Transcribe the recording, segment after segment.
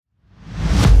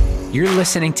You're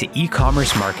listening to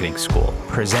E-Commerce Marketing School,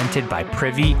 presented by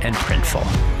Privy and Printful.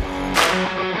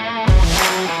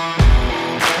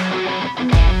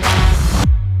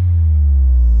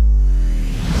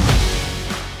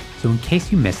 So in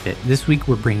case you missed it, this week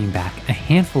we're bringing back a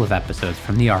handful of episodes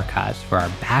from the archives for our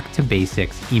Back to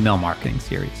Basics email marketing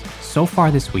series. So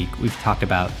far this week, we've talked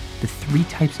about the 3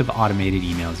 types of automated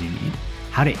emails you need,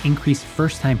 how to increase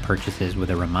first-time purchases with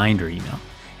a reminder email,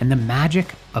 and the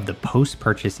magic of the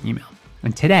post-purchase email.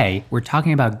 And today, we're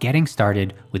talking about getting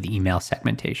started with email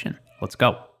segmentation. Let's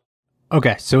go.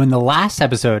 Okay, so in the last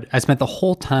episode, I spent the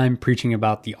whole time preaching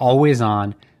about the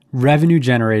always-on,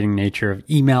 revenue-generating nature of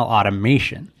email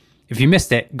automation. If you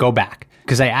missed it, go back,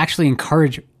 because I actually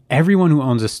encourage everyone who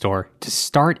owns a store to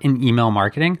start in email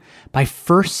marketing by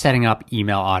first setting up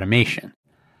email automation.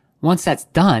 Once that's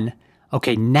done,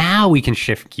 okay, now we can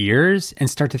shift gears and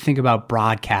start to think about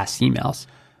broadcast emails,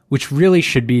 which really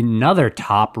should be another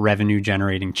top revenue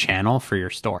generating channel for your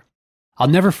store. I'll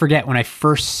never forget when I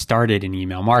first started in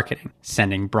email marketing,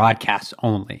 sending broadcasts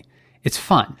only. It's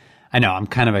fun. I know I'm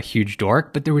kind of a huge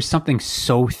dork, but there was something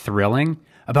so thrilling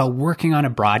about working on a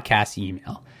broadcast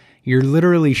email. You're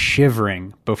literally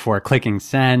shivering before clicking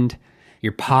send,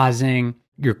 you're pausing,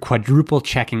 you're quadruple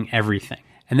checking everything.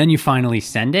 And then you finally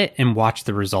send it and watch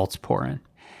the results pour in.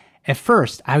 At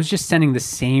first, I was just sending the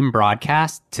same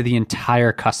broadcast to the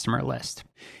entire customer list.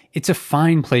 It's a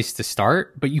fine place to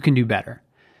start, but you can do better.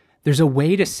 There's a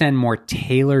way to send more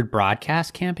tailored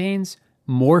broadcast campaigns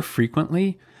more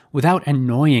frequently without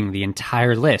annoying the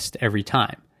entire list every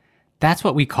time. That's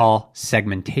what we call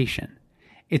segmentation.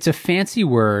 It's a fancy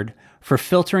word for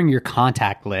filtering your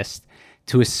contact list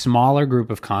to a smaller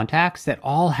group of contacts that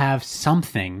all have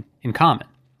something in common,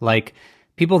 like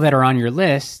people that are on your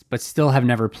list but still have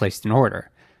never placed an order,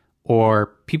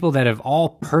 or people that have all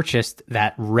purchased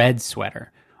that red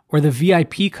sweater, or the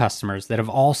VIP customers that have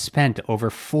all spent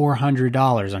over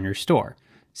 $400 on your store.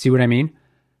 See what I mean?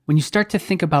 When you start to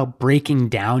think about breaking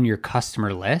down your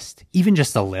customer list, even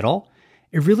just a little,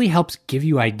 it really helps give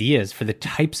you ideas for the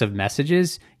types of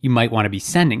messages you might want to be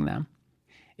sending them.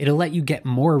 It'll let you get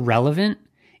more relevant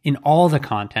in all the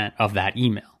content of that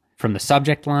email, from the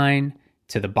subject line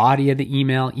to the body of the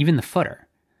email, even the footer.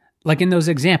 Like in those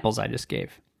examples I just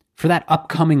gave. For that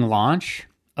upcoming launch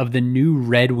of the new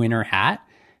Red Winter hat,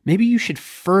 maybe you should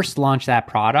first launch that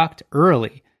product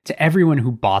early to everyone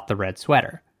who bought the red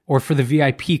sweater. Or for the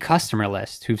VIP customer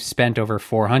list who've spent over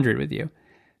 $400 with you.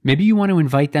 Maybe you want to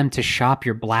invite them to shop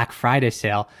your Black Friday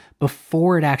sale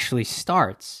before it actually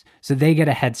starts, so they get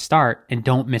a head start and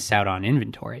don't miss out on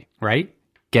inventory, right?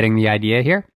 Getting the idea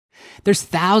here? There's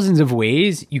thousands of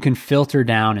ways you can filter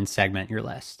down and segment your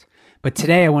list. But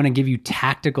today I want to give you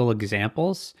tactical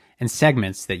examples and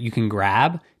segments that you can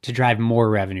grab to drive more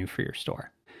revenue for your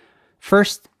store.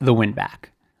 First, the win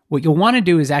back. What you'll want to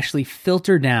do is actually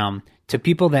filter down to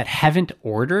people that haven't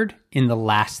ordered in the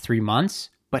last 3 months,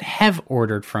 but have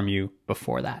ordered from you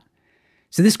before that.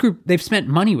 So this group, they've spent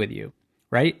money with you,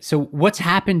 right? So what's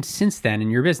happened since then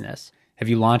in your business? Have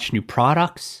you launched new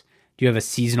products? Do you have a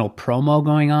seasonal promo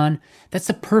going on? That's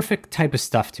the perfect type of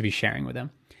stuff to be sharing with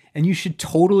them. And you should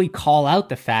totally call out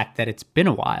the fact that it's been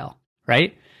a while,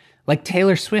 right? Like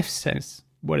Taylor Swift says,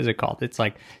 what is it called? It's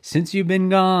like, since you've been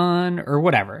gone, or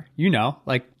whatever,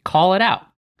 like call it out.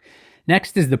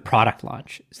 Next is the product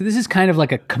launch. So this is kind of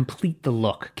like a complete the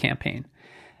look campaign.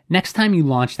 Next time you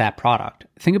launch that product,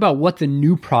 think about what the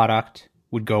new product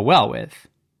would go well with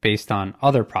based on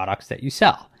other products that you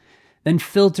sell. Then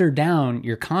filter down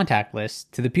your contact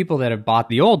list to the people that have bought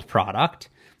the old product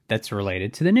that's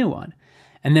related to the new one.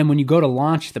 And then when you go to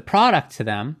launch the product to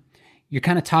them, you're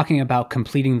kind of talking about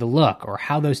completing the look or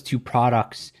how those two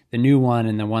products, the new one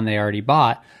and the one they already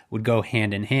bought, would go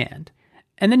hand in hand.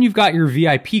 And then you've got your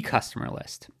VIP customer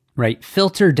list, right?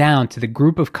 Filter down to the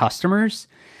group of customers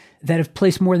that have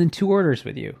placed more than 2 orders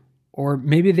with you, or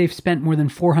maybe they've spent more than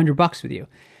 $400 with you.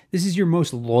 This is your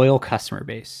most loyal customer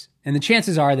base. And the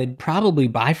chances are they'd probably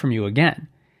buy from you again.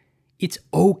 It's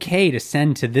okay to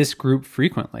send to this group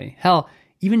frequently. Hell,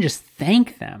 even just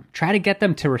thank them. Try to get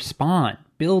them to respond.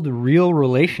 Build real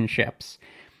relationships,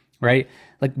 right?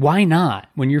 Like, why not?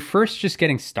 When you're first just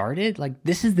getting started,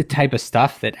 this is the type of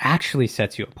stuff that actually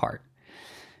sets you apart.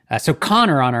 So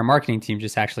Connor on our marketing team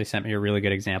just actually sent me a really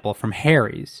good example from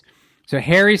Harry's. So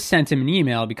Harry's sent him an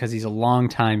email because he's a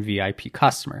longtime VIP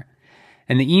customer.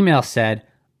 And the email said,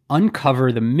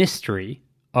 uncover the mystery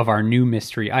of our new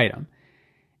mystery item.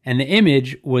 And the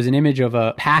image was an image of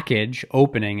a package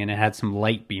opening, and it had some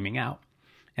light beaming out.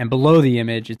 And below the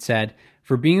image, it said,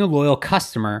 for being a loyal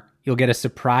customer, you'll get a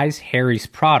surprise Harry's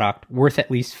product worth at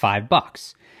least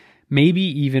 $5. maybe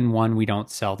even one we don't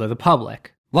sell to the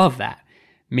public. Love that.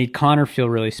 Made Connor feel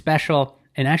really special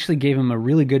and actually gave him a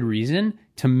really good reason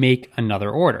to make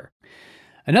another order.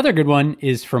 Another good one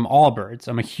is from Allbirds.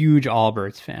 I'm a huge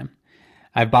Allbirds fan.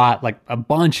 I've bought like a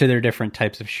bunch of their different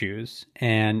types of shoes,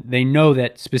 and they know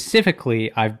that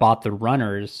specifically I've bought the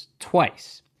runners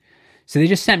twice. So they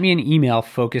just sent me an email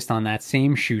focused on that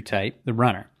same shoe type, the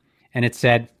runner. And it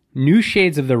said, new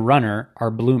shades of the runner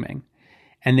are blooming.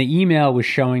 And the email was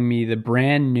showing me the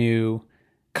brand new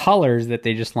colors that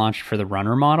they just launched for the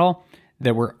runner model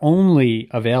that were only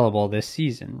available this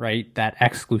season, right? That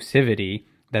exclusivity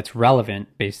that's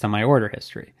relevant based on my order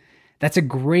history. That's a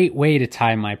great way to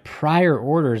tie my prior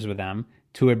orders with them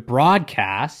to a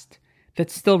broadcast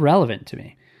that's still relevant to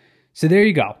me. So there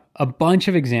you go. A bunch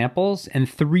of examples and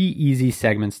 3 easy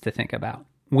segments to think about: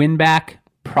 win back,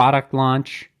 product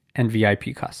launch, and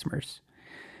VIP customers.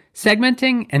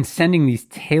 Segmenting and sending these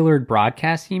tailored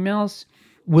broadcast emails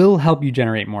will help you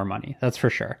generate more money, that's for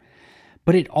sure.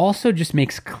 But it also just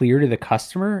makes clear to the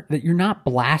customer that you're not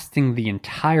blasting the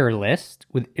entire list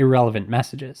with irrelevant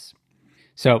messages.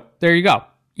 So there you go.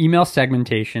 Email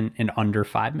segmentation in under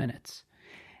 5 minutes.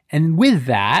 And with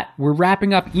that, we're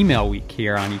wrapping up email week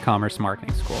here on E-commerce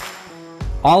Marketing School.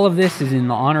 All of this is in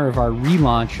the honor of our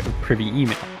relaunch of Privy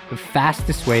Email, the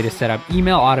fastest way to set up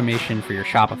email automation for your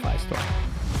Shopify store.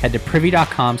 Head to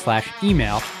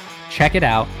privy.com/email, check it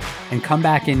out, and come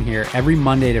back in here every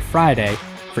Monday to Friday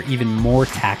for even more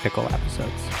tactical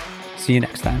episodes.